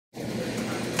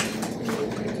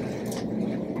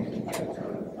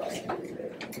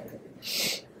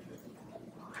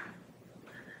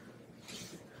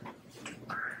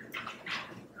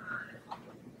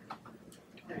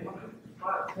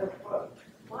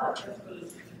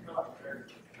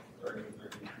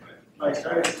All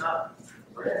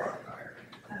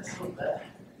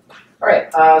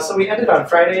right, so we ended on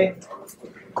Friday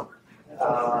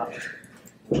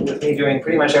with me doing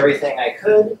pretty much everything I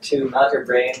could to melt your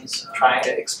brains, trying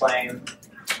to explain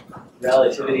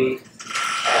relativity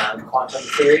and quantum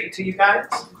theory to you guys.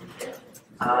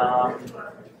 I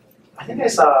think I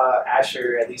saw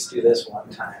Asher at least do this one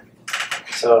time,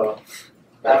 so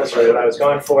that was really what I was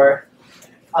going for.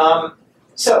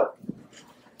 So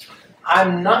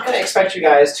I'm not going to expect you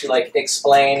guys to like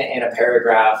explain in a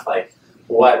paragraph like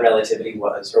what relativity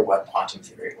was or what quantum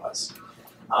theory was.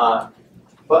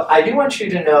 But I do want you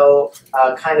to know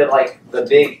kind of like the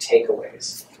big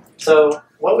takeaways. So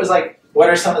what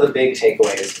are some of the big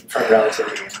takeaways from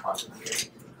relativity and quantum theory?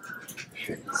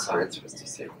 Science was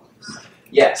destabilized.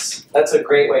 Yes, that's a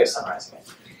great way of summarizing it.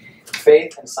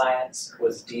 Faith in science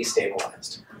was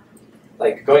destabilized.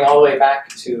 Like going all the way back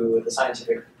to the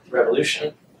scientific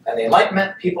revolution and the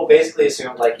Enlightenment, people basically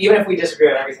assumed like even if we disagree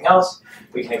on everything else,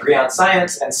 we can agree on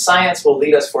science, and science will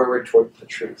lead us forward toward the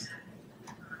truth.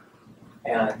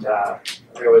 And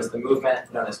there was the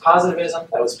movement known as positivism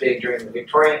that was big during the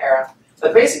Victorian era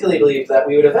that basically believed that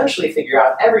we would eventually figure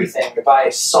out everything by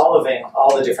solving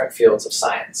all the different fields of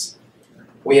science.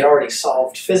 We had already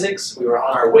solved physics, we were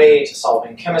on our way to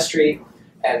solving chemistry,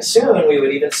 and soon we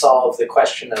would even solve the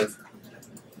question of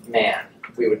man.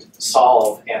 We would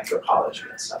solve anthropology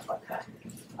and stuff like that.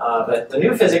 But the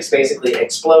new physics basically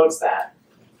explodes that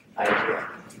idea.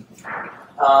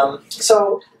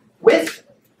 So with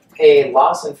a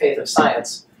loss in faith of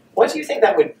science, what do you think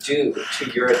that would do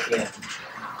to European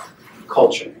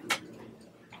culture?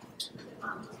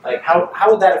 Like how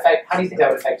would that affect, how do you think that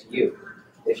would affect you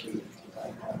if you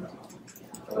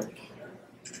Like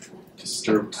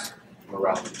disturbed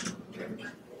morality.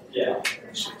 Yeah.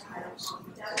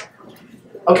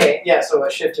 Okay, yeah, so a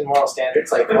shift in moral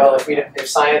standards, like, well, if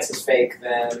science is fake,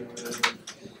 then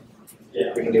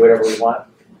we can do whatever we want.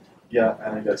 Yeah,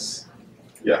 and I guess,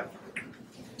 yeah.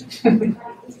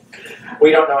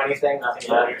 We don't know anything, nothing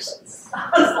matters.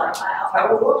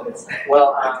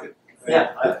 Well,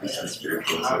 yeah.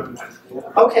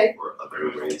 Okay. Or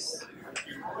other ways.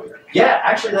 Yeah,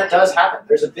 actually that does happen.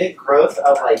 There's a big growth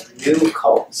of like new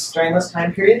cults during this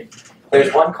time period.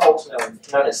 There's one cult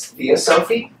known as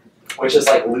Theosophy, which is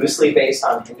like loosely based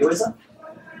on Hinduism.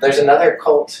 There's another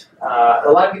cult,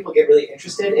 a lot of people get really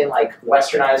interested in like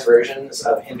westernized versions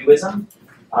of Hinduism,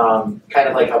 kind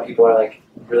of like how people are like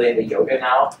really into yoga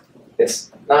now.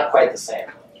 It's not quite the same.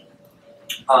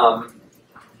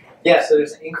 Yeah, so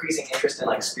there's an increasing interest in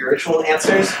like spiritual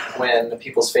answers when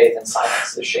people's faith in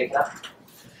science is shaken up.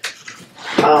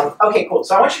 Okay, cool.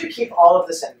 So I want you to keep all of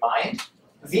this in mind.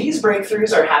 These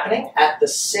breakthroughs are happening at the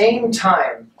same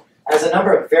time as a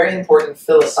number of very important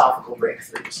philosophical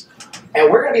breakthroughs. And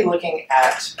we're going to be looking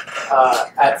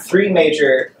at three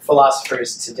major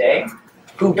philosophers today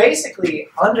who basically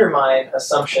undermine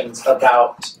assumptions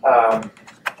about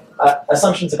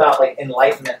like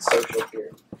Enlightenment social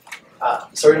theory.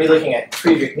 So we're going to be looking at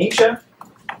Friedrich Nietzsche,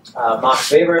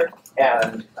 Max Weber,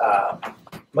 and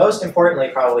most importantly,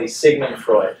 probably Sigmund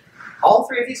Freud. All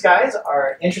three of these guys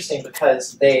are interesting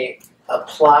because they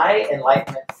apply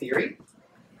Enlightenment theory,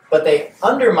 but they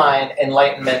undermine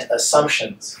Enlightenment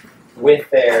assumptions with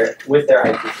their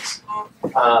ideas.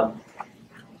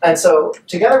 And so,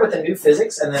 together with the new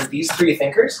physics and then these three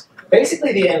thinkers,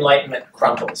 basically the Enlightenment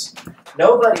crumbles.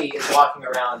 Nobody is walking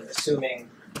around assuming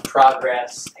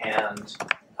progress and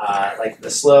like the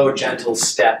slow, gentle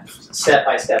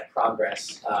step-by-step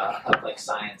progress of like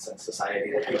science and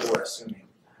society that people were assuming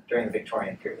during the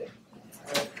Victorian period.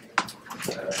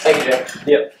 Thank you, Jay.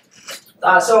 Yep.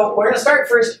 So we're going to start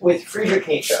first with Friedrich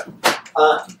Nietzsche.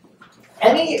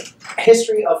 Any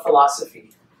history of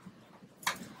philosophy,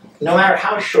 no matter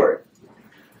how short,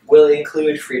 will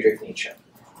include Friedrich Nietzsche.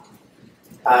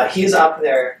 He's up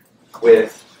there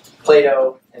with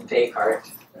Plato and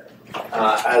Descartes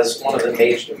as one of the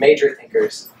major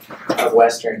thinkers of the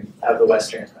Western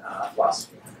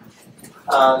philosophy.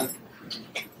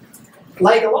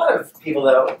 Like a lot of people,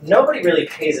 though, nobody really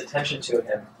pays attention to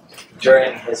him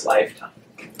during his lifetime.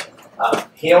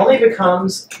 He only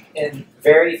becomes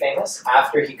very famous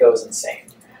after he goes insane.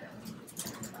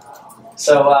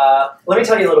 So let me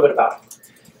tell you a little bit about him.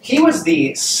 He was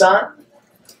the son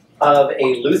of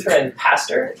a Lutheran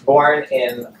pastor born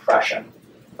in Prussia.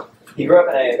 He grew up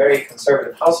in a very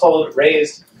conservative household,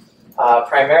 raised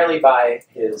primarily by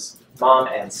his mom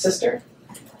and sister.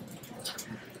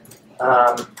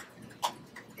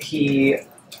 He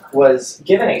was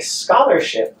given a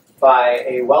scholarship by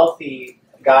a wealthy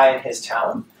guy in his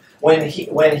town when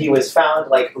he was found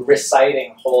like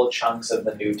reciting whole chunks of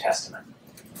the New Testament.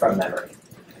 from memory.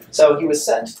 So he was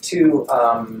sent to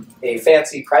a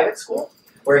fancy private school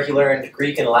where he learned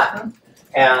Greek and Latin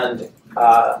and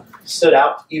stood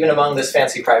out even among this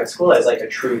fancy private school as like a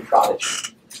true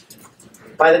prodigy.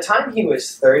 By the time he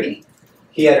was 30,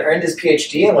 he had earned his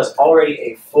PhD and was already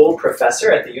a full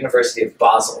professor at the University of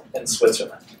Basel in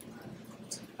Switzerland.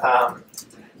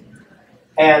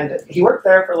 And he worked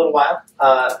there for a little while.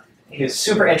 He was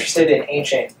super interested in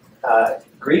ancient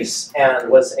Greece and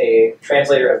was a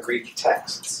translator of Greek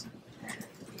texts.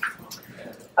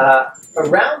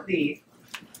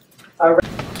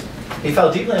 He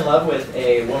fell deeply in love with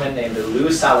a woman named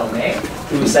Lou Salome,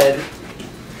 who said,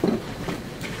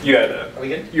 You had are we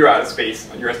good? you're out of space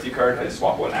on your SD card. I just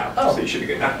swapped one out, Oh. so you should be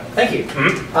good now. Thank you.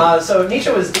 So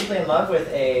Nietzsche was deeply in love with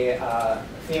a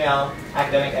female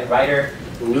academic and writer,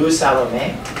 Lou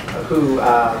Salome, who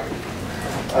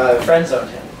friend-zoned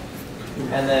him.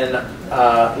 And then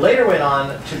later went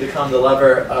on to become the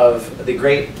lover of the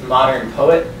great modern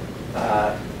poet,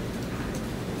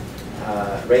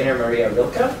 Rainer Maria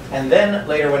Rilke, and then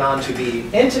later went on to be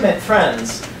intimate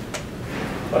friends,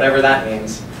 whatever that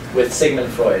means, with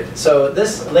Sigmund Freud. So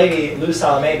this lady, Lou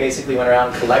Salome, basically went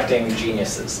around collecting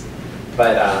geniuses,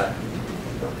 but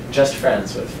just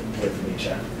friends with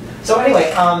Nietzsche. So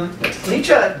anyway,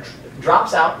 Nietzsche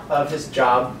drops out of his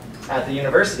job at the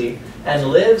university and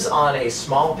lives on a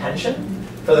small pension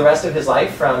for the rest of his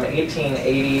life from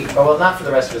 1880, or well, not for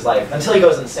the rest of his life, until he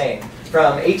goes insane,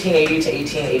 from 1880 to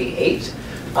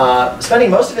 1888,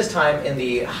 spending most of his time in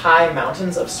the high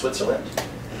mountains of Switzerland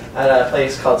at a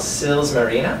place called Sils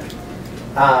Marina.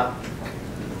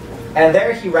 And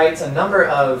there he writes a number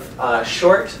of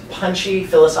short, punchy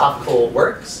philosophical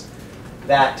works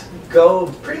that go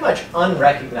pretty much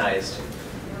unrecognized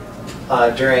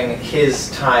during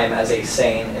his time as a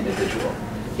sane individual.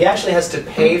 He actually has to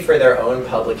pay for their own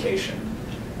publication,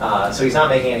 so he's not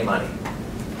making any money.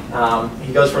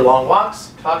 He goes for long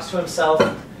walks, talks to himself,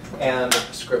 and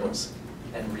scribbles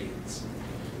and reads.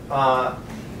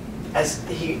 As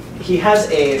he has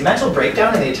a mental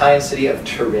breakdown in the Italian city of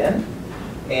Turin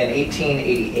in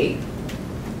 1888.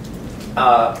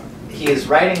 He is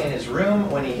writing in his room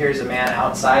when he hears a man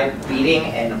outside beating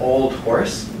an old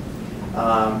horse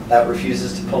that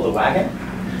refuses to pull the wagon.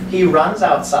 He runs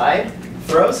outside,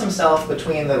 throws himself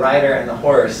between the rider and the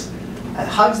horse, and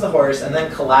hugs the horse, and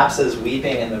then collapses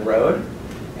weeping in the road,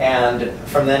 and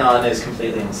from then on is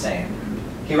completely insane.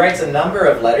 He writes a number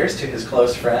of letters to his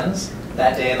close friends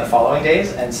that day and the following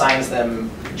days, and signs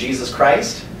them Jesus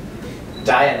Christ,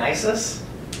 Dionysus,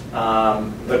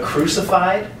 the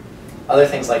Crucified, other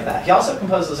things like that. He also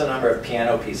composes a number of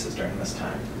piano pieces during this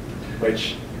time,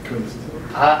 which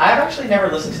I've actually never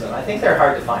listened to them. I think they're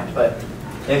hard to find, but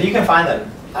if you can find them,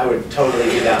 I would totally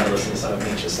be down to listen to some of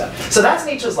Nietzsche's stuff. So that's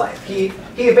Nietzsche's life. He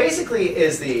basically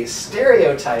is the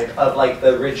stereotype of like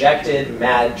the rejected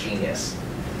mad genius.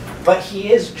 But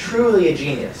he is truly a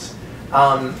genius.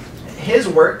 His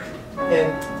work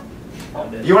in...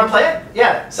 You want to play it?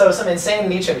 Yeah, so some insane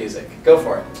Nietzsche music. Go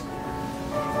for it.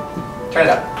 Turn it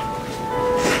up.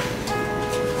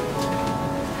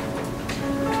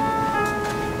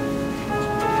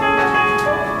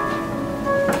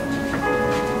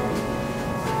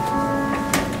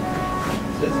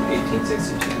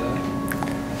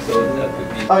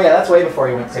 Oh yeah, that's way before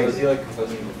he went crazy. So was he like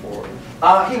composing before?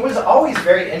 He was always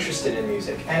very interested in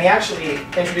music, and he actually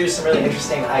introduced some really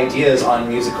interesting ideas on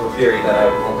musical theory that I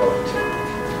won't go into.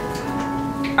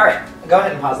 All right, go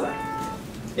ahead and pause that.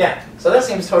 Yeah, so that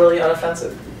seems totally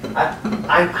unoffensive. I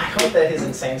hope that his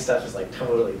insane stuff is like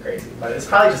totally crazy, but it's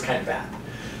probably just kind of bad.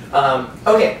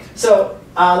 Okay, so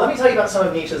let me tell you about some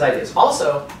of Nietzsche's ideas.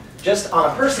 Also, just on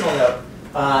a personal note,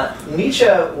 Nietzsche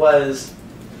was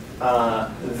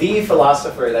the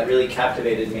philosopher that really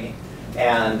captivated me,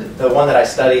 and the one that I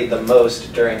studied the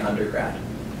most during undergrad.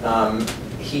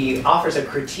 He offers a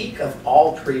critique of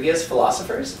all previous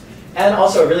philosophers, and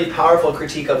also a really powerful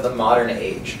critique of the modern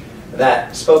age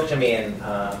that spoke to me and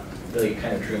really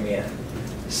kind of drew me in.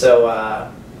 So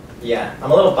yeah,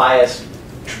 I'm a little biased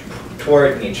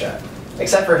toward Nietzsche,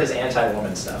 except for his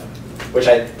anti-woman stuff, which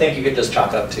I think you could just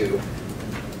chalk up to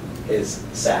his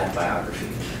sad biography.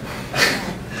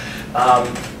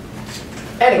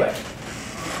 Anyway,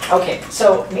 okay,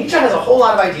 so Nietzsche has a whole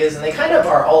lot of ideas, and they kind of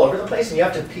are all over the place, and you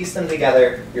have to piece them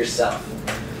together yourself.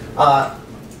 I'm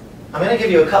going to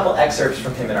give you a couple excerpts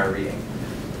from him in our reading.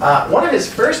 One of his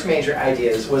first major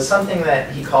ideas was something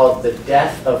that he called the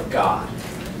death of God.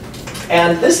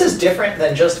 And this is different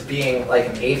than just being like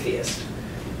an atheist.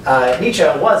 Nietzsche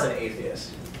was an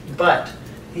atheist, but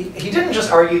he didn't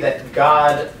just argue that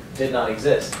God did not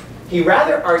exist. He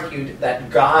rather argued that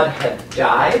God had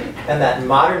died and that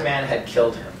modern man had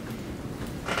killed him.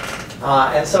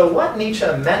 And so what Nietzsche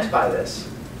meant by this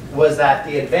was that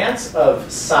the advance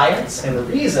of science and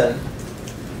reason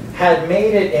had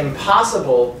made it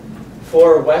impossible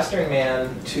for Western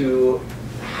man to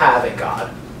have a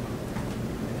God.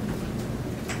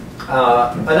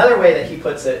 Another way that he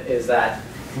puts it is that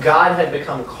God had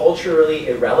become culturally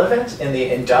irrelevant in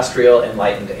the industrial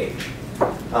enlightened age.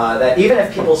 That even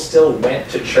if people still went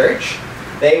to church,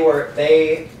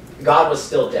 God was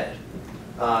still dead.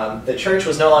 The church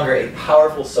was no longer a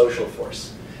powerful social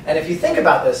force. And if you think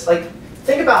about this,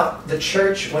 think about the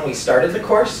church when we started the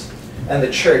course and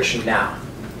the church now.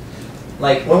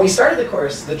 Like, when we started the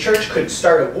course, the church could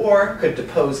start a war, could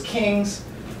depose kings,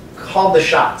 call the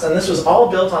shots. And this was all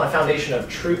built on a foundation of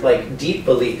truth, like deep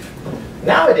belief.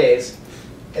 Nowadays,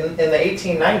 in the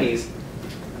 1890s,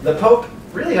 the Pope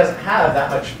really doesn't have that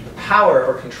much power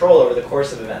or control over the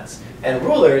course of events. And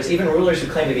rulers, even rulers who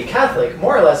claim to be Catholic,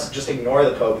 more or less just ignore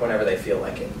the Pope whenever they feel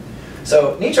like it.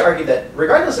 So Nietzsche argued that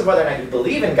regardless of whether or not you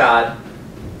believe in God,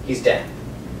 he's dead.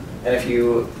 And if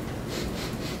you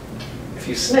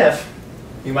sniff,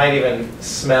 you might even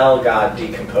smell God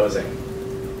decomposing.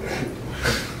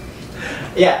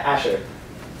 Yeah, Asher.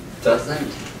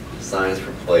 Doesn't science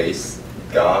replace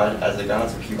God as a god,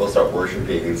 so people start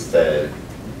worshiping instead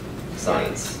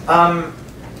science?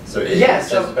 So it just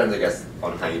depends, I guess,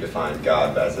 on how you define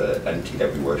God as an entity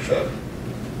that we worship.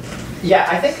 Yeah,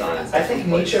 I think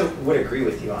Nietzsche would agree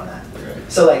with you on that. Okay.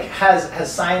 So, like,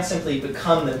 has science simply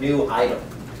become the new idol?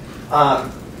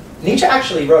 Nietzsche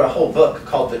actually wrote a whole book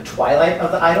called The Twilight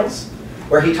of the Idols,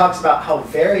 where he talks about how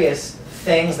various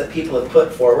things that people have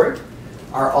put forward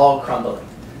are all crumbling.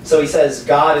 So he says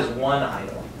God is one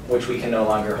idol, which we can no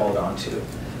longer hold on to.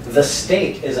 The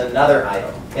state is another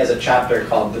idol. He has a chapter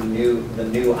called The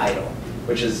New Idol,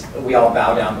 which is we all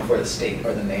bow down before the state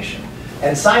or the nation.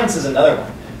 And science is another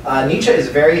one. Nietzsche is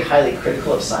very highly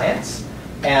critical of science,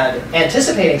 and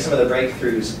anticipating some of the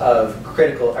breakthroughs of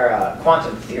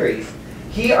quantum theory,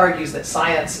 he argues that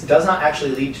science does not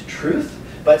actually lead to truth,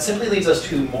 but simply leads us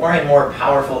to more and more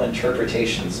powerful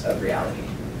interpretations of reality.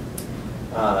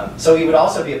 So he would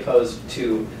also be opposed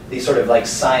to the sort of like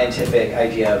scientific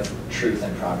idea of truth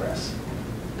and progress.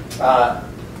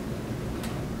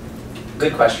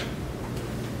 Good question.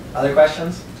 Other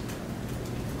questions?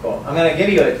 Cool. I'm going to give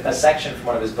you a section from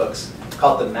one of his books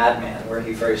called The Madman, where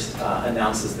he first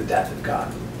announces the death of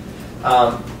God.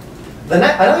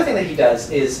 Another thing that he does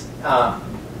is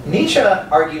Nietzsche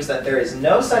argues that there is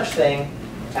no such thing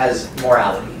as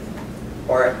morality,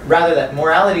 or rather that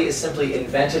morality is simply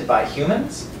invented by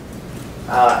humans.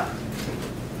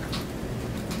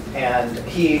 And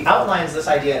he outlines this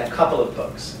idea in a couple of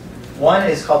books. One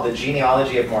is called The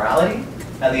Genealogy of Morality,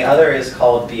 and the other is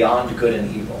called Beyond Good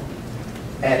and Evil.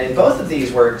 And in both of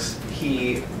these works,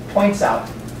 he points out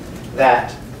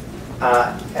that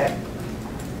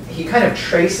he kind of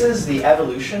traces the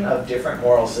evolution of different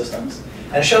moral systems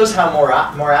and shows how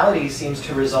morality seems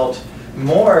to result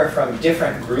more from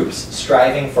different groups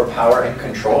striving for power and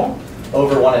control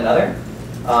over one another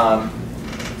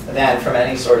than from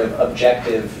any sort of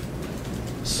objective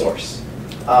source.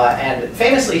 And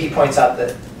famously, he points out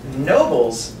that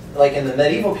nobles, like in the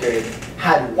medieval period,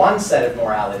 had one set of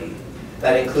morality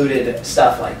that included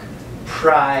stuff like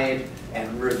pride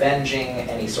and revenging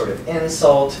any sort of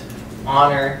insult,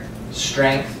 honor,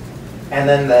 strength, and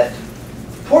then that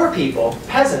poor people,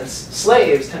 peasants,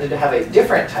 slaves, tended to have a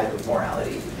different type of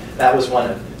morality. That was one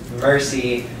of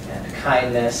mercy and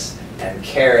kindness and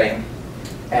caring.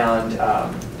 And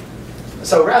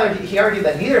so rather, he argued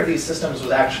that neither of these systems was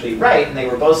actually right, and they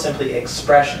were both simply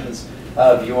expressions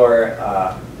of your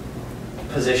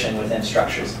position within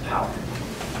structures of power.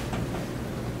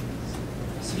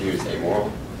 So he was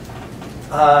amoral?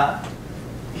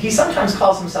 He sometimes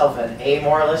calls himself an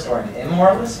amoralist or an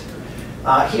immoralist.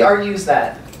 He argues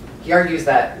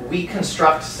that we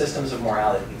construct systems of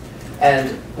morality.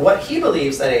 And what he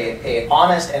believes that a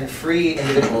honest and free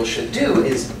individual should do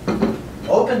is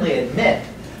openly admit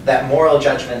that moral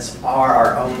judgments are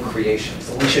our own creations.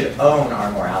 That we should own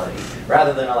our morality,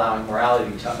 rather than allowing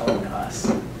morality to own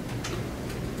us.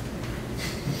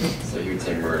 So you would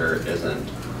say murder isn't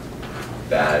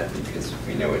bad because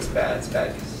we know it's bad. It's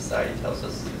bad because society tells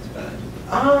us it's bad.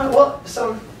 Well,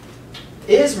 so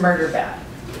is murder bad?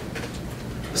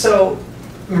 So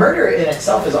murder in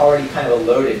itself is already kind of a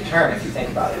loaded term if you think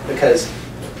about it, because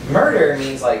murder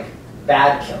means like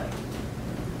bad killing,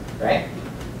 right?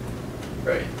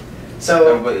 Right.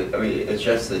 So, but, I mean, it's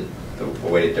just the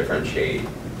way to differentiate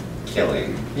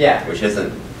killing, yeah, which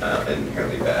isn't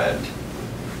inherently bad.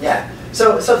 yeah.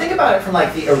 So think about it from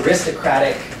like the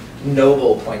aristocratic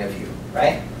noble point of view,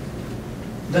 right?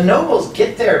 The nobles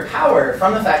get their power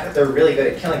from the fact that they're really good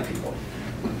at killing people.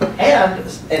 And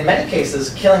in many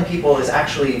cases, killing people is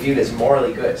actually viewed as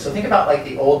morally good. So think about like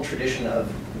the old tradition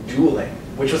of dueling,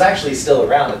 which was actually still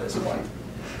around at this point.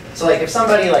 So like if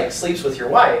somebody like sleeps with your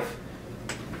wife,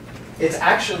 it's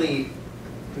actually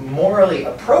morally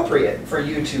appropriate for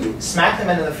you to smack them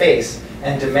into the face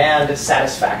and demand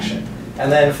satisfaction.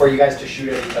 And then for you guys to shoot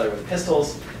at each other with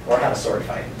pistols or have a sword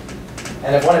fight.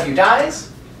 And if one of you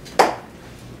dies,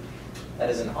 that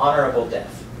is an honorable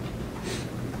death.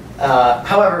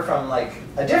 However, from like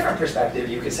a different perspective,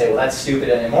 you could say, well, that's stupid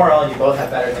and immoral, and you both have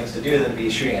better things to do than be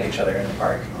shooting at each other in the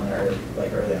park on early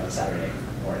on a Saturday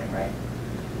morning, right?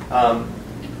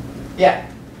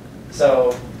 Yeah.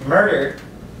 So murder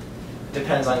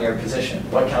depends on your position.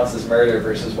 What counts as murder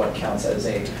versus what counts as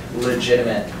a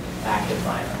legitimate act of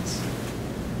violence.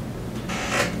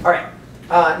 All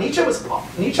right.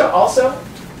 Nietzsche also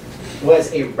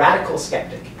was a radical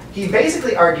skeptic. He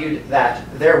basically argued that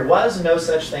there was no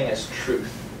such thing as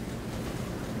truth.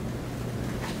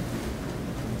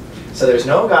 So there's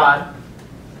no God,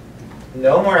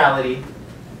 no morality,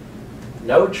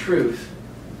 no truth.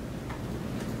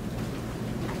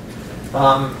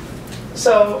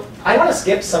 So I want to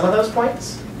skip some of those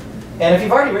points. And if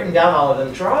you've already written down all of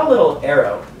them, draw a little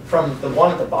arrow from the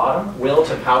one at the bottom, will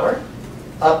to power,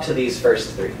 up to these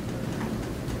first three.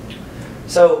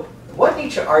 So what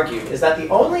Nietzsche argued is that the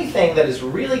only thing that is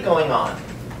really going on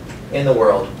in the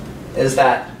world is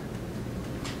that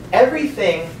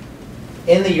everything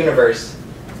in the universe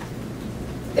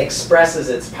expresses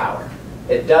its power.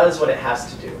 It does what it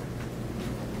has to do.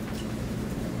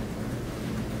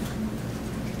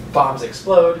 Bombs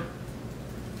explode.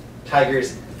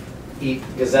 Tigers eat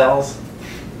gazelles.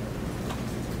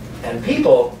 And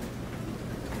people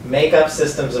make up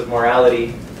systems of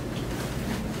morality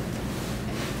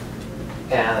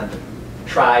and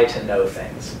try to know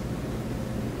things.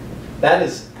 That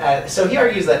is, so he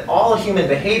argues that all human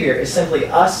behavior is simply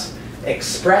us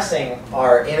expressing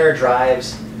our inner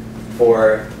drives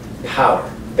for power,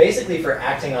 basically for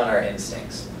acting on our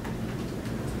instincts.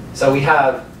 So we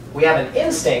have an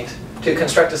instinct to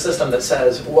construct a system that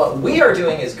says what we are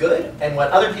doing is good and what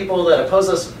other people that oppose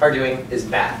us are doing is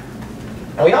bad.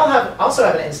 And we all also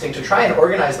have an instinct to try and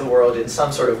organize the world in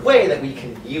some sort of way that we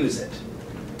can use it.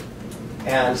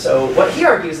 And so what he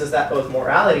argues is that both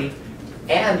morality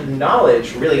and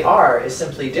knowledge really is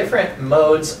simply different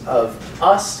modes of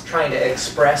us trying to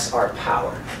express our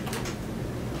power.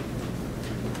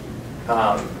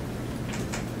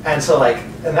 And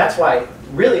that's why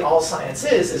really all science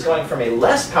is going from a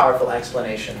less powerful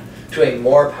explanation to a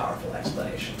more powerful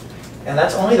explanation. And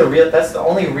that's the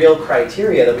only real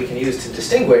criteria that we can use to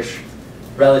distinguish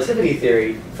relativity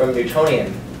theory from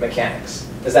Newtonian mechanics,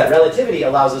 is that relativity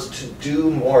allows us to do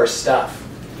more stuff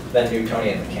than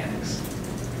Newtonian mechanics.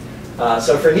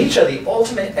 So for Nietzsche, the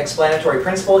ultimate explanatory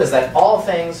principle is that all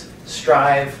things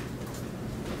strive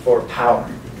for power.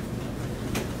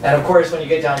 And of course, when you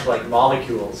get down to like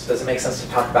molecules, does it make sense to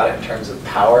talk about it in terms of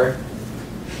power?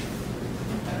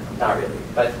 I don't know, not really.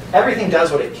 But everything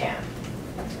does what it can.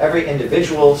 Every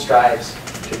individual strives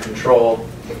to control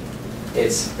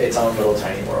its own little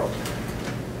tiny world.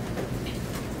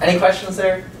 Any questions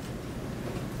there?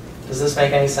 Does this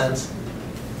make any sense?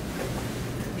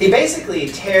 He basically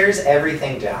tears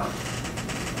everything down.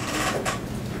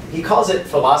 He calls it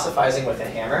philosophizing with a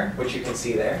hammer, which you can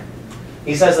see there.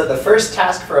 He says that the first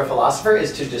task for a philosopher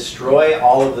is to destroy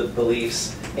all of the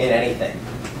beliefs in anything.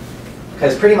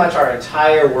 Because pretty much our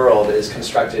entire world is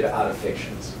constructed out of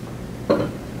fictions.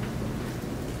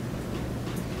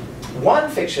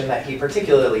 One fiction that he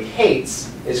particularly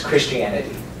hates is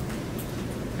Christianity.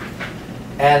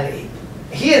 And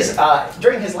he is,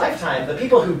 during his lifetime, the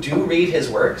people who do read his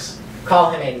works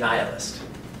call him a nihilist.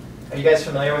 Are you guys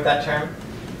familiar with that term?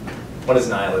 What is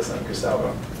nihilism,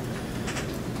 Gustavo?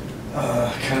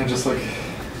 Kind of just like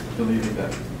believing that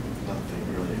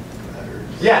nothing really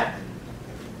matters. Yeah.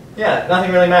 Yeah,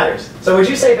 nothing really matters. So would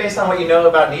you say, based on what you know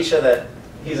about Nietzsche, that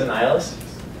he's a nihilist?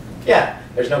 Yeah.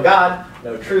 There's no God,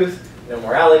 no truth, no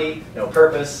morality, no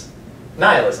purpose.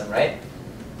 Nihilism, right?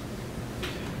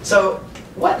 So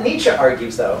what Nietzsche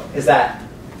argues, though, is that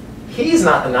he's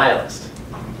not the nihilist.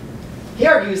 He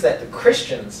argues that the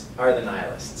Christians are the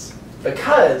nihilists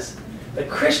because the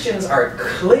Christians are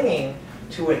clinging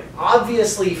to an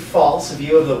obviously false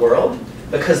view of the world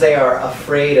because they are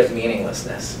afraid of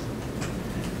meaninglessness.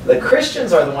 The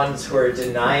Christians are the ones who are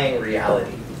denying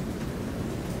reality.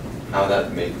 How would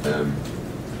that make them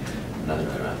not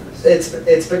deny matters?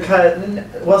 It's because,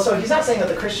 well, so he's not saying that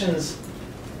the Christians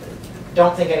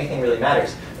don't think anything really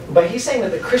matters. But he's saying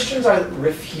that the Christians are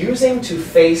refusing to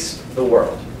face the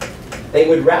world. They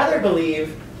would rather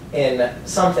believe in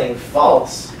something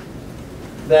false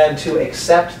than to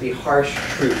accept the harsh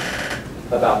truth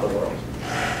about the world.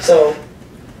 So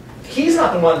he's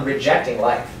not the one rejecting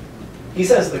life. He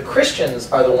says the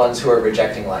Christians are the ones who are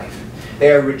rejecting life.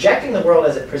 They are rejecting the world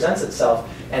as it presents itself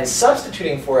and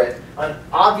substituting for it an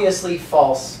obviously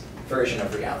false version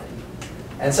of reality.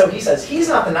 And so he says he's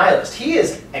not the nihilist. He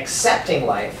is accepting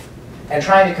life and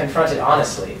trying to confront it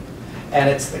honestly. And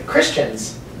it's the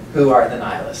Christians who are the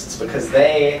nihilists because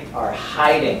they are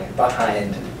hiding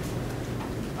behind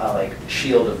a like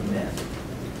shield of myth.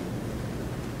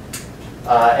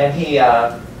 And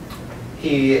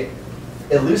he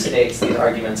elucidates these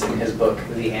arguments in his book,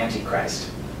 The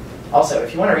Antichrist. Also,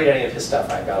 if you want to read any of his stuff,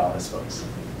 I've got all his books.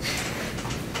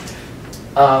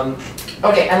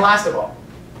 Okay, and last of all.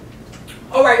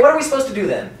 All right, what are we supposed to do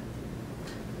then?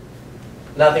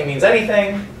 Nothing means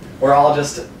anything. We're all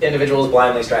just individuals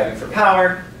blindly striving for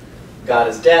power. God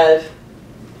is dead.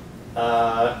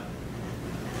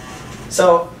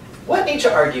 So what Nietzsche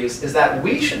argues is that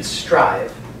we should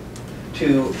strive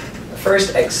to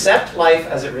first accept life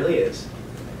as it really is,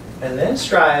 and then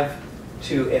strive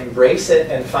to embrace it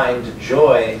and find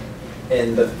joy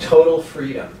in the total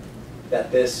freedom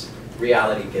that this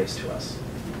reality gives to us.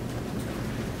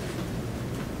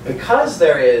 Because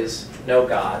there is no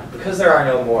God, because there are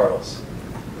no morals,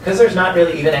 because there's not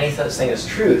really even any such thing as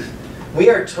truth, we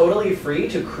are totally free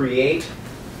to create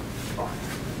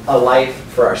a life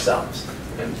for ourselves.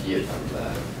 And he had done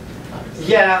that.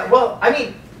 Yeah, well, I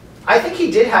mean, I think he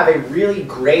did have a really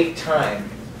great time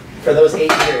for those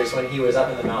 8 years when he was up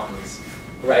in the mountains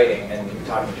writing and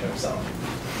talking to himself.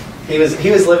 He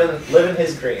was living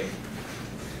his dream.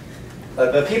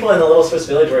 The people in the little Swiss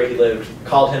village where he lived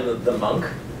called him the monk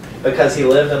because he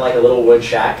lived in like a little wood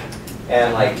shack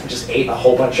and like just ate a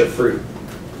whole bunch of fruit.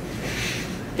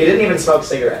 He didn't even smoke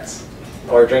cigarettes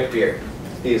or drink beer.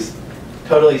 He's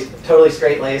totally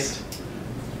straight-laced,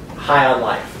 high on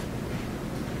life.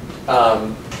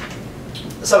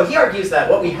 So he argues that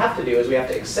what we have to do is we have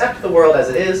to accept the world as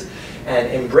it is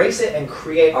and embrace it and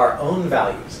create our own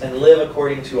values and live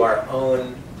according to our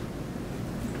own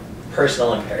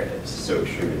personal imperatives. So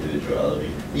extreme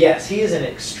individuality. Yes, he is an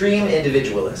extreme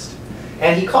individualist.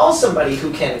 And he calls somebody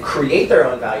who can create their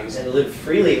own values and live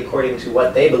freely according to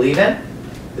what they believe in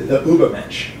the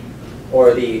Übermensch,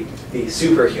 or the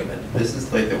superhuman. This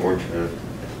is like the origin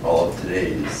of all of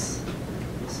today's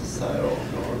societal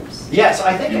norms. Yeah, so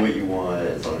I think... Do what you want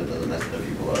as long as it doesn't mess other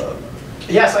people up.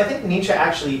 Yeah, so I think Nietzsche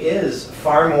actually is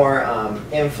far more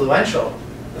influential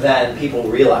than people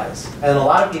realize. And a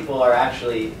lot of people are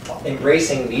actually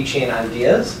embracing Nietzschean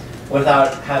ideas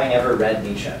without having ever read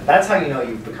Nietzsche. That's how you know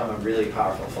you've become a really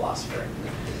powerful philosopher.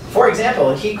 For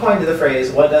example, he coined the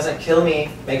phrase, "What doesn't kill me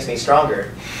makes me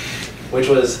stronger," which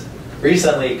was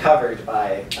recently covered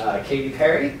by Katy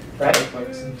Perry, right?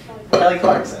 Kelly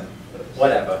Clarkson.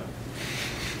 Whatever.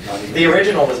 The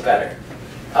original was better.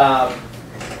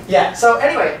 Yeah, so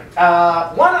anyway,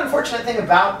 one unfortunate thing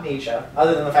about Nietzsche,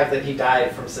 other than the fact that he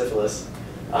died from syphilis,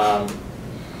 and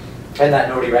that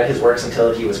nobody read his works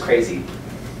until he was crazy,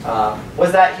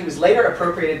 was that he was later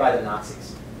appropriated by the Nazis.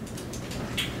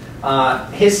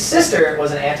 His sister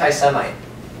was an anti-Semite,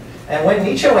 and when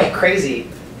Nietzsche went crazy,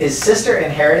 his sister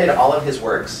inherited all of his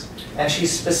works, and she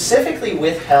specifically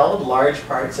withheld large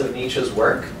parts of Nietzsche's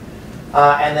work,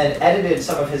 and then edited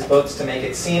some of his books to make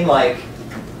it seem like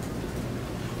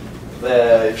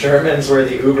the Germans were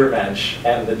the Übermensch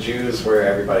and the Jews were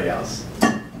everybody else.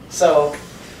 So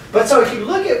if you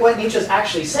look at what Nietzsche's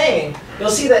actually saying,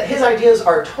 you'll see that his ideas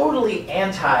are totally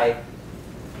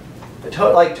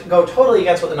go totally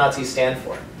against what the Nazis stand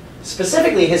for.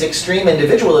 Specifically, his extreme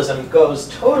individualism goes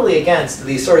totally against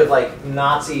the sort of like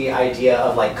Nazi idea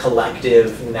of like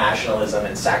collective nationalism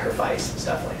and sacrifice and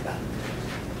stuff like that.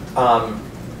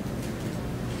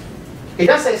 He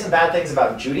does say some bad things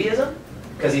about Judaism,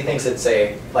 because he thinks it's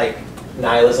a like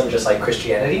nihilism just like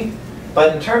Christianity.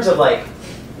 But in terms of like,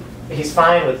 he's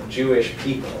fine with Jewish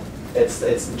people.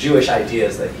 It's Jewish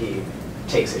ideas that he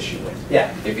takes issue with.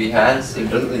 Yeah? If he doesn't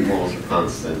think morals are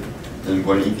constant, then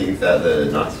wouldn't you think that the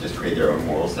Nazis just create their own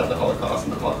morals to have the Holocaust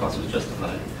and the Holocaust was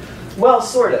justified? Well,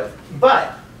 sort of.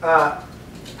 But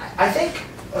I think,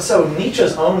 so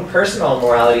Nietzsche's own personal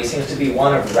morality seems to be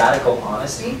one of radical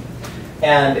honesty.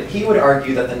 And he would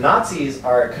argue that the Nazis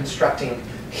are constructing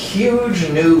huge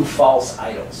new false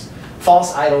idols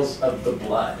of the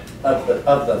blood, of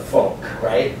the folk,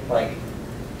 right? Like,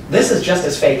 this is just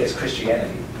as fake as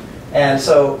Christianity. And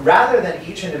so rather than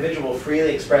each individual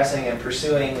freely expressing and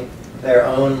pursuing their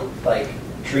own like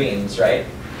dreams, right?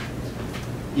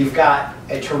 You've got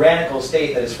a tyrannical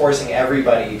state that is forcing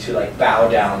everybody to like bow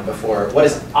down before what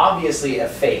is obviously a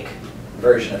fake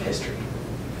version of history.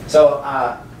 So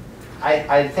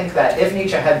I think that if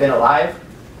Nietzsche had been alive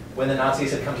when the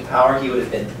Nazis had come to power, he would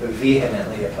have been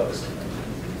vehemently opposed to them.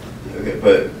 Okay,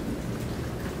 but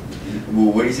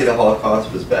would you say the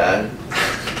Holocaust was bad?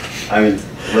 I mean,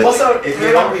 like, well, so, if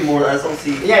you don't read morals, I don't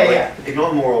see. Yeah, like, yeah. If you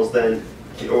don't morals, then,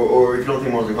 or if you don't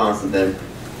think morals are constant, then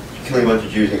killing a bunch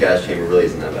of Jews in a gas chamber really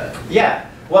isn't that bad. Yeah.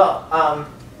 Well,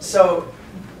 so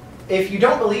if you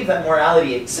don't believe that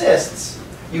morality exists,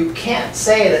 you can't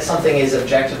say that something is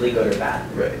objectively good or bad.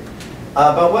 Right.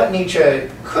 But what Nietzsche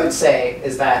could say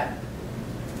is that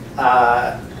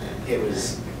I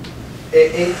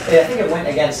think it went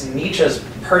against Nietzsche's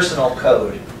personal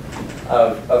code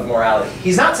of morality.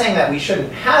 He's not saying that we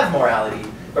shouldn't have morality,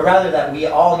 but rather that we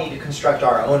all need to construct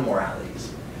our own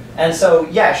moralities. And so,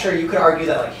 yeah, sure, you could argue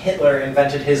that like Hitler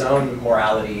invented his own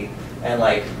morality and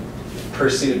like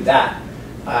pursued that.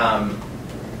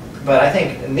 But I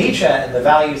think Nietzsche and the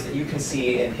values that you can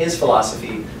see in his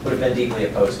philosophy would have been deeply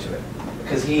opposed to it,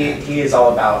 because he is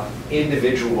all about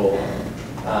individual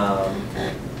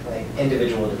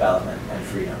individual development and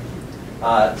freedom.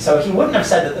 So he wouldn't have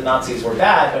said that the Nazis were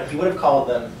bad, but he would have called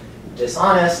them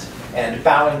dishonest and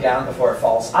bowing down before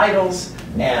false idols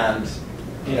and,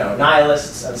 you know,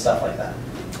 nihilists and stuff like that.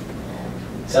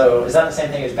 So is that the same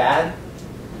thing as bad?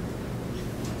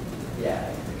 Yeah,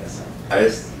 I guess so. I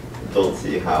just don't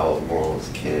see how morals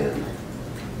can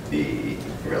be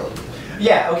relative.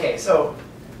 Yeah, okay, so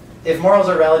if morals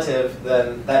are relative,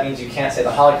 then that means you can't say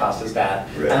the Holocaust is bad.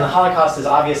 Right. And the Holocaust is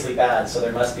obviously bad, so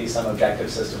there must be some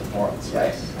objective system of morals,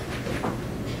 right?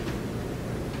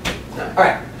 No. All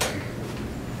right.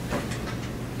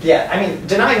 Yeah, I mean,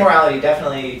 denying morality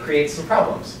definitely creates some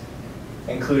problems,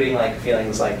 including like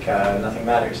feelings like nothing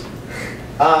matters.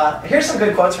 Here's some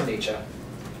good quotes from Nietzsche.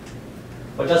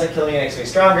 What doesn't kill me makes me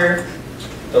stronger.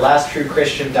 The last true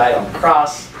Christian died on the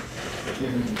cross.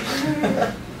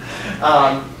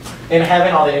 In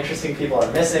heaven, all the interesting people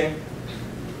are missing.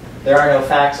 There are no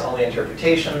facts, only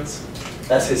interpretations.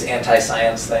 That's his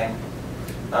anti-science thing.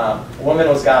 Woman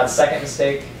was God's second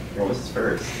mistake. What was his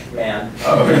first? Man.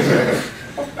 Oh.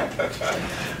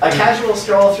 A casual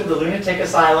stroll through the lunatic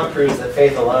asylum proves that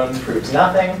faith alone proves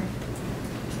nothing.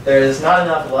 There is not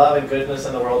enough love and goodness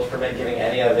in the world to permit giving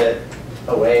any of it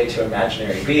away to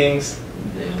imaginary beings.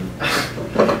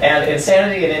 And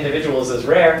insanity in individuals is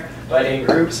rare, but in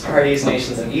groups, parties,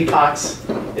 nations, and epochs,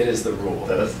 it is the rule.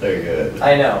 That's very good.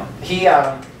 I know.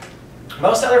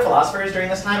 Most other philosophers during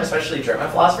this time, especially German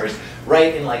philosophers,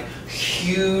 write in like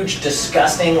huge,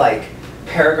 disgusting, like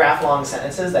paragraph-long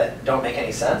sentences that don't make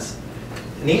any sense.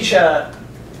 Nietzsche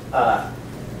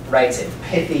writes in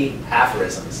pithy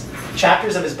aphorisms.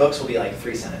 Chapters of his books will be like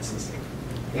 3 sentences.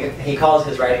 He calls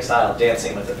his writing style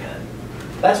dancing with a pen.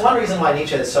 That's one reason why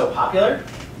Nietzsche is so popular,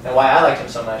 and why I liked him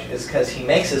so much, is because he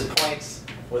makes his points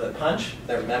with a punch.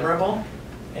 They're memorable,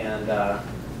 and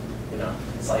you know,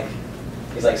 it's like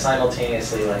he's like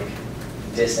simultaneously like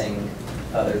dissing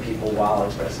other people while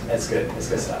expressing. It's good. It's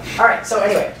good stuff. All right. So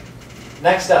anyway,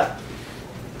 next up,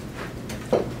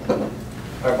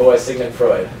 our boy Sigmund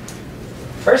Freud.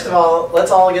 First of all, let's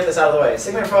all get this out of the way.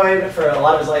 Sigmund Freud, for a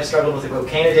lot of his life, struggled with a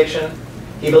cocaine addiction.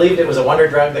 He believed it was a wonder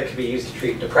drug that could be used to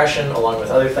treat depression, along with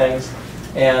other things.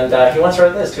 And he once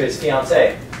wrote this to his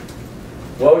fiancée: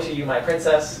 "Woe to you, my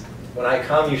princess. When I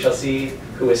come, you shall see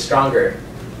who is stronger,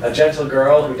 a gentle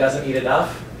girl who doesn't eat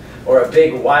enough, or a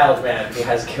big wild man who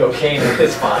has cocaine in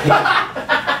his body."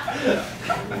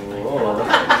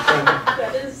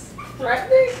 That is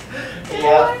threatening.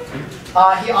 Yeah.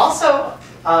 He also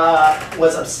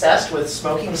was obsessed with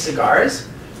smoking cigars.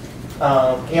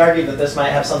 He argued that this might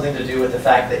have something to do with the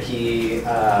fact that he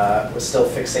was still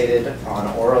fixated on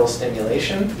oral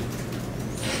stimulation.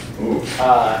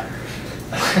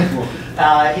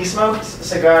 He smoked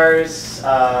cigars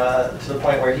to the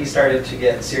point where he started to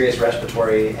get serious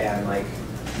respiratory and like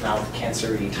mouth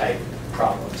cancer-y type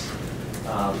problems.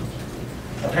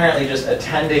 Apparently, just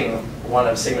attending one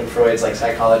of Sigmund Freud's like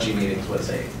psychology meetings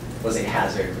was a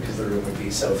hazard because the room would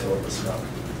be so filled with smoke.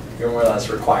 You were more or less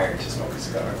required to smoke a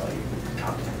cigar while you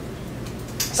talked to him.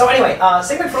 So anyway,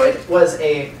 Sigmund Freud was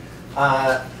a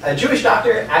Jewish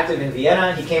doctor active in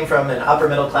Vienna. He came from an upper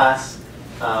middle class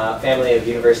family of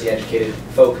university-educated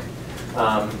folk,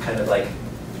 kind of like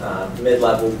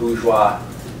mid-level bourgeois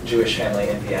Jewish family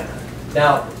in Vienna.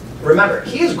 Now, remember,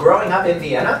 he is growing up in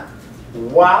Vienna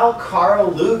while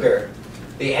Karl Lueger,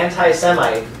 the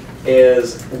anti-Semite,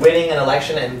 is winning an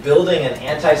election and building an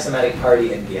anti-Semitic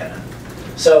party in Vienna.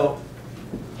 So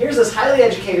here's this highly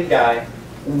educated guy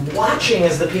watching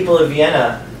as the people of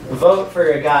Vienna vote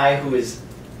for a guy who is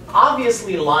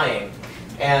obviously lying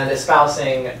and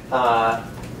espousing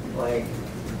like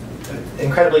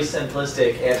incredibly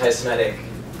simplistic anti-Semitic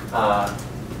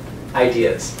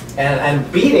ideas,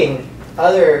 and beating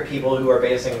other people who are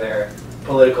basing their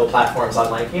political platforms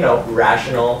on, like,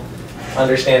 rational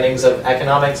understandings of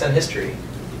economics and history.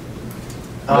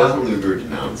 Doesn't Luger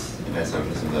denounce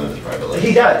anti-Semitism though in his private life?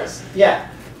 He does, yeah.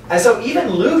 And so even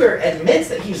Luger admits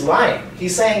that he's lying.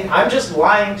 He's saying, I'm just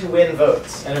lying to win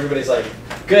votes. And everybody's like,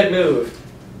 good move.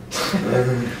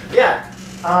 Yeah.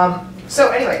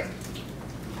 So anyway,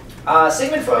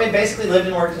 Sigmund Freud basically lived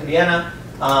and worked in Vienna.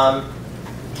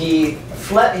 He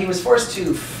was forced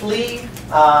to flee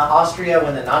Austria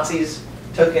when the Nazis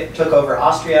took over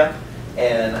Austria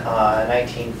in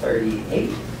 1938.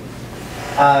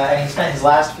 And he spent his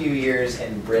last few years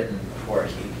in Britain before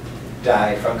he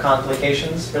died from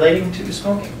complications relating to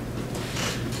smoking,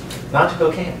 not to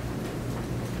cocaine.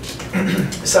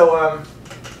 So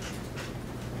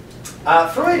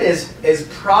Freud is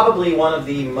probably one of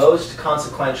the most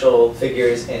consequential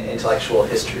figures in intellectual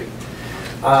history.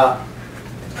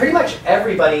 Pretty much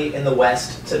everybody in the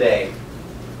West today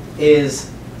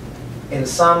is in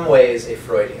some ways a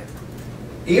Freudian.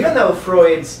 Even though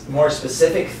Freud's more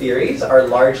specific theories are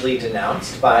largely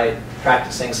denounced by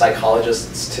practicing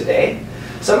psychologists today,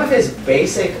 some of his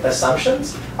basic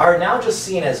assumptions are now just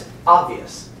seen as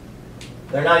obvious.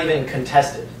 They're not even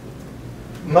contested.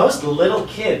 Most little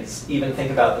kids even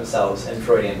think about themselves in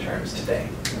Freudian terms today.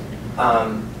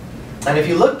 And if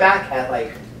you look back at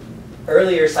like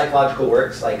earlier psychological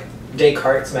works like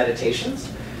Descartes'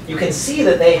 Meditations, you can see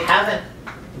that they haven't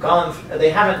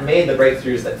made the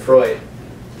breakthroughs that Freud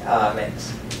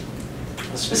makes.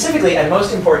 Specifically, and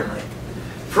most importantly,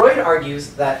 Freud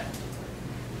argues that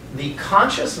the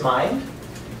conscious mind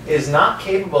is not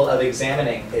capable of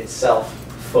examining itself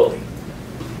fully.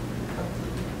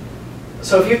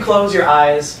 So if you close your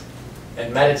eyes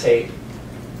and meditate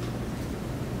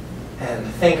and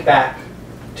think back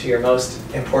to your most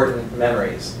important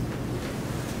memories,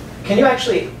 can you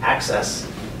actually access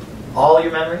all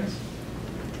your memories?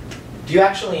 Do you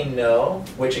actually know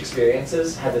which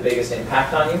experiences had the biggest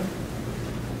impact on you?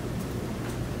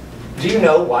 Do you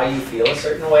know why you feel a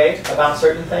certain way about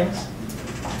certain things?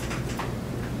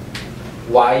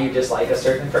 Why you dislike a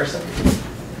certain person?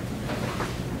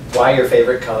 Why your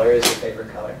favorite color is your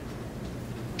favorite color?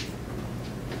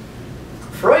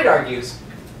 Freud argues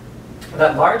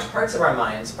that large parts of our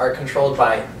minds are controlled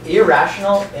by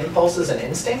irrational impulses and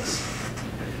instincts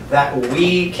that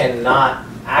we cannot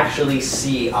actually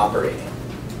see operating.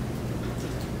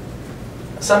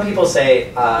 Some people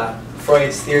say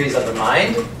Freud's theories of the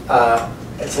mind,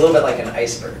 it's a little bit like an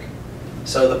iceberg.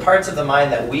 So the parts of the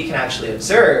mind that we can actually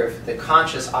observe, the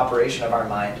conscious operation of our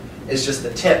mind, is just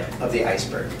the tip of the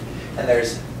iceberg. And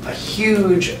there's a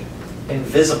huge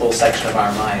invisible section of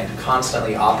our mind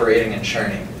constantly operating and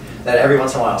churning that every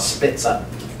once in a while spits up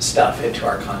stuff into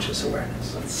our conscious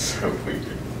awareness. That's so weird.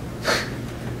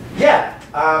 Yeah.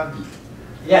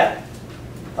 Yeah.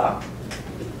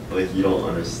 Like you don't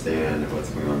understand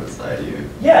what's going on inside you.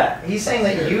 Yeah, he's saying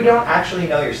that you don't actually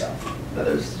know yourself. That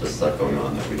there's just stuff going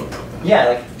on that we don't know about. Yeah,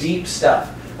 like deep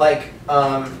stuff. Like,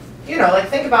 like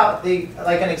think about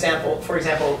an example, for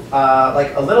example,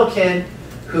 like a little kid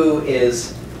who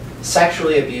is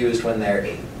sexually abused when they're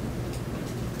 8.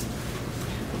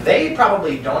 They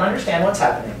probably don't understand what's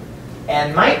happening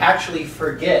and might actually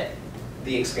forget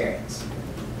the experience.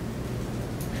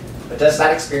 But does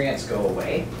that experience go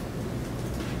away?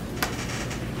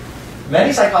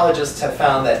 Many psychologists have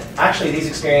found that actually these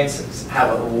experiences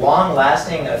have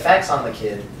long-lasting effects on the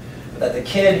kid that the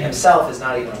kid himself is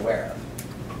not even aware of.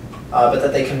 But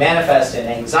that they can manifest in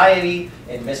anxiety,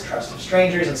 in mistrust of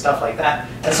strangers, and stuff like that.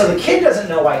 And so the kid doesn't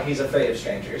know why he's afraid of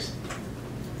strangers.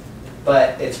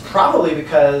 But it's probably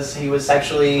because he was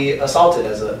sexually assaulted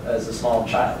as a small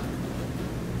child.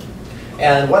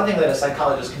 And one thing that a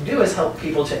psychologist can do is help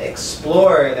people to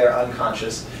explore their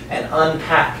unconscious and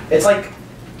unpack. It's like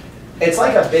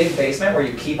a big basement where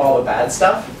you keep all the bad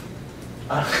stuff,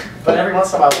 but every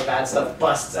once in a while the bad stuff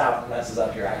busts out and messes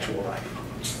up your actual life.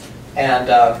 And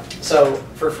so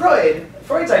for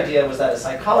Freud's idea was that a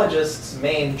psychologist's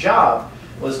main job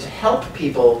was to help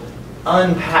people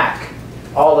unpack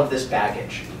all of this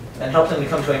baggage and help them to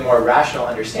come to a more rational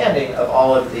understanding of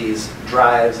all of these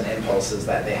drives and impulses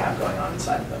that they have going on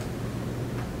inside of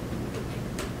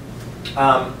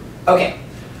them. Okay,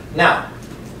 now,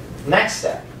 next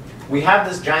step. We have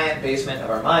this giant basement of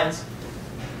our minds.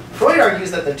 Freud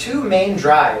argues that the two main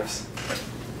drives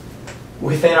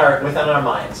within our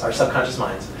minds, our subconscious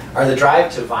minds, are the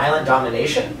drive to violent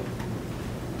domination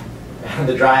and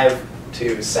the drive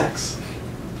to sex.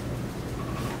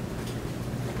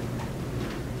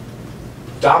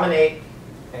 Dominate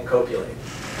and copulate.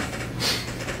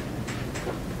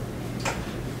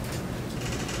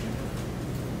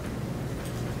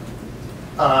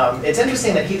 It's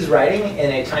interesting that he's writing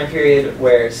in a time period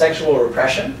where sexual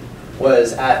repression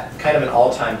was at kind of an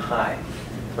all-time high.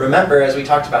 Remember, as we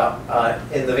talked about,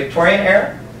 in the Victorian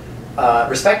era,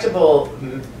 respectable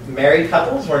married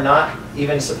couples were not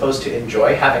even supposed to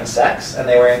enjoy having sex, and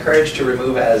they were encouraged to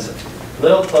remove as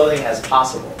little clothing as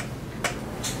possible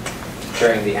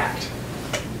during the act,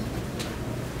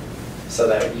 so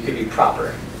that you could be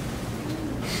proper.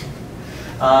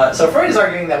 So Freud is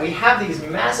arguing that we have these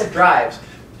massive drives,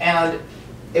 and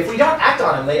if we don't act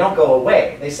on them, they don't go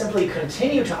away. They simply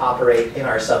continue to operate in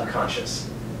our subconscious.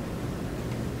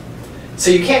 So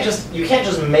you can't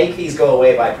just make these go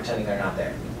away by pretending they're not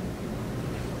there.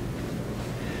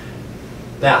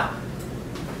 Now,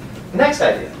 next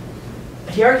idea.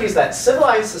 He argues that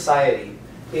civilized society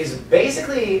is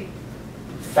basically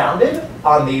founded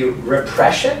on the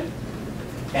repression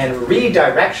and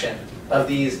redirection of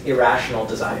these irrational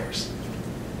desires.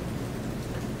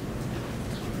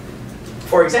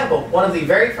 For example, one of the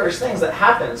very first things that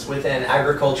happens within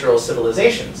agricultural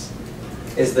civilizations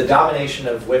is the domination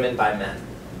of women by men.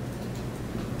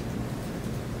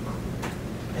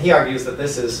 He argues that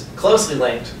this is closely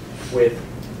linked with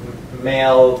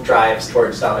male drives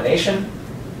towards domination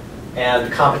and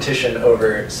competition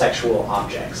over sexual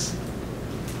objects,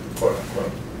 quote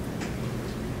unquote.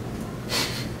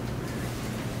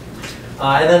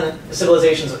 And then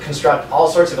civilizations construct all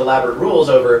sorts of elaborate rules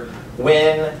over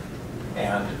when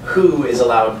and who is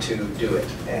allowed to do it,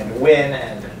 and when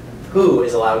and who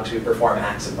is allowed to perform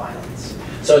acts of violence.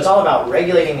 So it's all about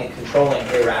regulating and controlling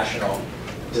irrational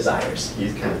desires.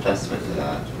 He's kind of testament to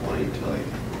that, wanting to like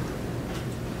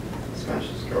smash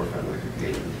his girlfriend like a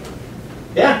kid.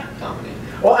 Yeah. Dominate.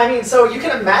 Well, I mean, so you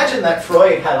can imagine that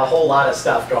Freud had a whole lot of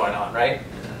stuff going on, right?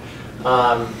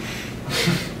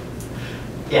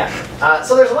 Yeah.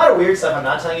 So there's a lot of weird stuff I'm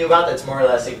not telling you about that's more or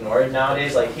less ignored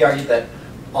nowadays. Like he argued that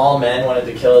all men wanted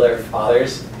to kill their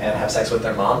fathers and have sex with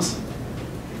their moms.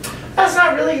 That's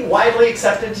not really widely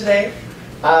accepted today.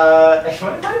 It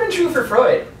might have been true for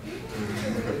Freud.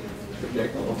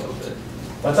 Projecting a little bit.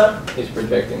 What's up? He's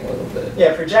projecting a little bit.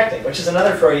 Yeah, projecting, which is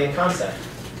another Freudian concept.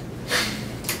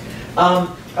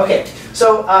 Okay,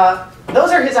 so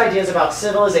those are his ideas about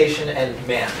civilization and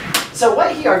man. So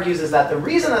what he argues is that the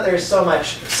reason that there's so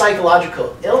much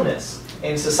psychological illness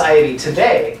in society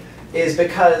today is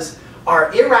because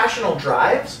our irrational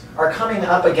drives are coming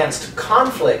up against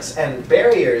conflicts and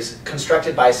barriers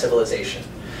constructed by civilization.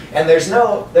 And there's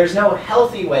no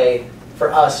healthy way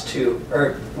for us to,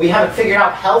 or we haven't figured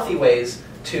out healthy ways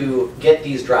to get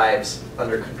these drives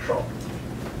under control.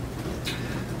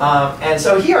 And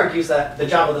so he argues that the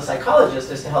job of the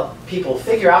psychologist is to help people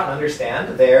figure out and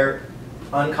understand their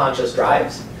unconscious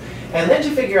drives, and then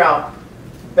to figure out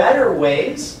better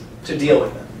ways to deal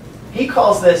with them. He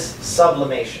calls this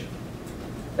sublimation.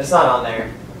 It's not on there.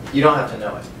 You don't have to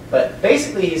know it. But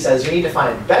basically he says you need to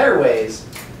find better ways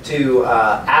to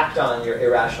act on your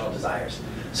irrational desires.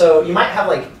 So you might have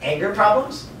like anger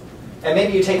problems, and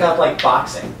maybe you take up like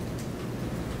boxing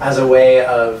as a way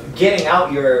of getting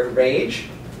out your rage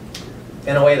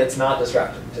in a way that's not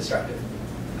destructive.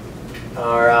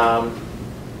 Or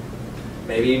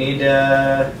maybe you need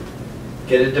to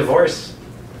get a divorce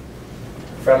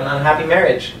from an unhappy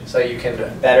marriage so you can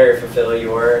better fulfill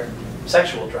your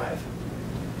sexual drive,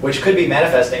 which could be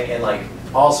manifesting in like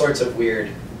all sorts of weird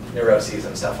neuroses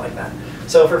and stuff like that.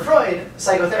 So for Freud,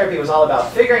 psychotherapy was all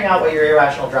about figuring out what your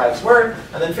irrational drives were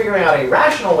and then figuring out a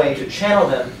rational way to channel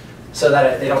them so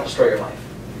that they don't destroy your life.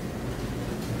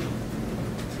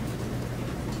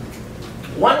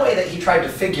 One way that he tried to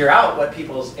figure out what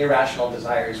people's irrational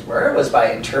desires were was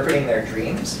by interpreting their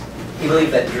dreams. He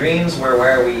believed that dreams were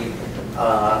where we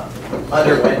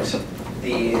underwent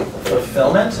the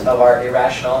fulfillment of our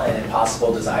irrational and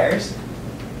impossible desires.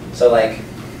 So like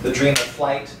the dream of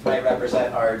flight might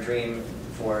represent our dream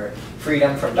for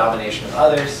freedom from domination of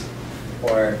others,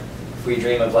 or if we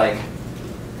dream of like,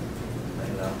 I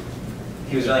don't know,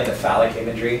 he was really into phallic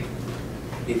imagery.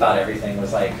 He thought everything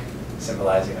was like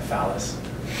symbolizing a phallus.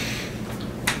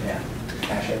 Yeah,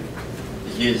 actually.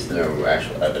 He used no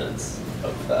actual evidence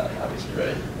of that, obviously,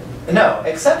 right? No,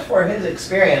 except for his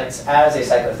experience as a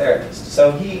psychotherapist.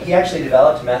 So he actually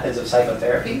developed methods of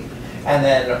psychotherapy and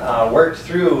then worked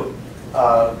through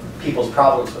people's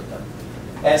problems with them.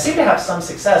 And seemed to have some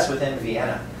success within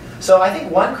Vienna. So I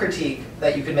think one critique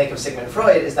that you could make of Sigmund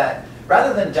Freud is that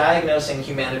rather than diagnosing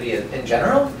humanity in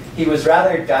general, he was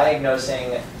rather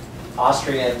diagnosing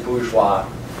Austrian bourgeois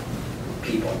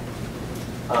people.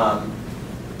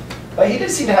 But he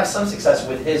did seem to have some success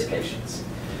with his patients.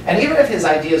 And even if his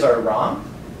ideas are wrong,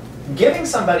 giving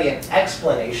somebody an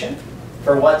explanation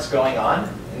for what's going on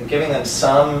and giving them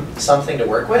something to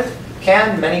work with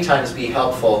can many times be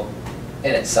helpful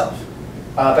in itself.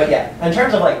 But yeah, in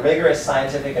terms of like rigorous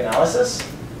scientific analysis,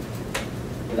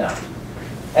 no.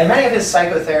 And many of his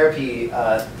psychotherapy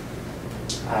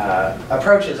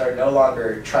approaches are no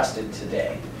longer trusted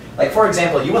today. Like for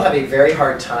example, you will have a very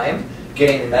hard time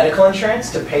getting medical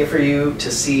insurance to pay for you to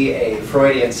see a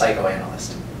Freudian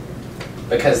psychoanalyst,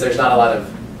 because there's not a lot of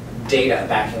data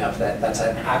backing up that that's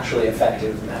an actually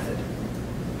effective method.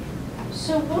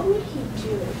 So what would he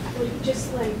do? Would he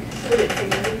just like put it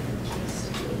vary from case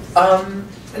to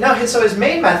case? No, so his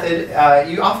main method,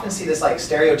 you often see this like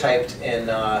stereotyped in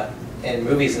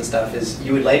movies and stuff, is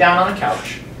you would lay down on a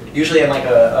couch, usually in like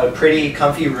a pretty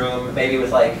comfy room, maybe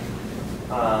with like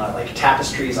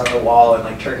tapestries on the wall and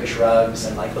like Turkish rugs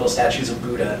and like little statues of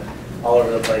Buddha all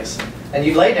over the place. And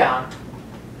you'd lay down,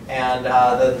 and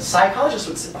the psychologist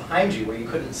would sit behind you where you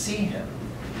couldn't see him.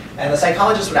 And the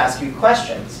psychologist would ask you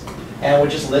questions and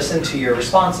would just listen to your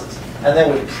responses, and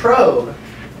then would probe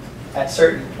at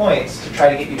certain points to try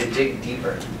to get you to dig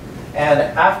deeper. And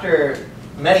after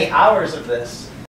many hours of this,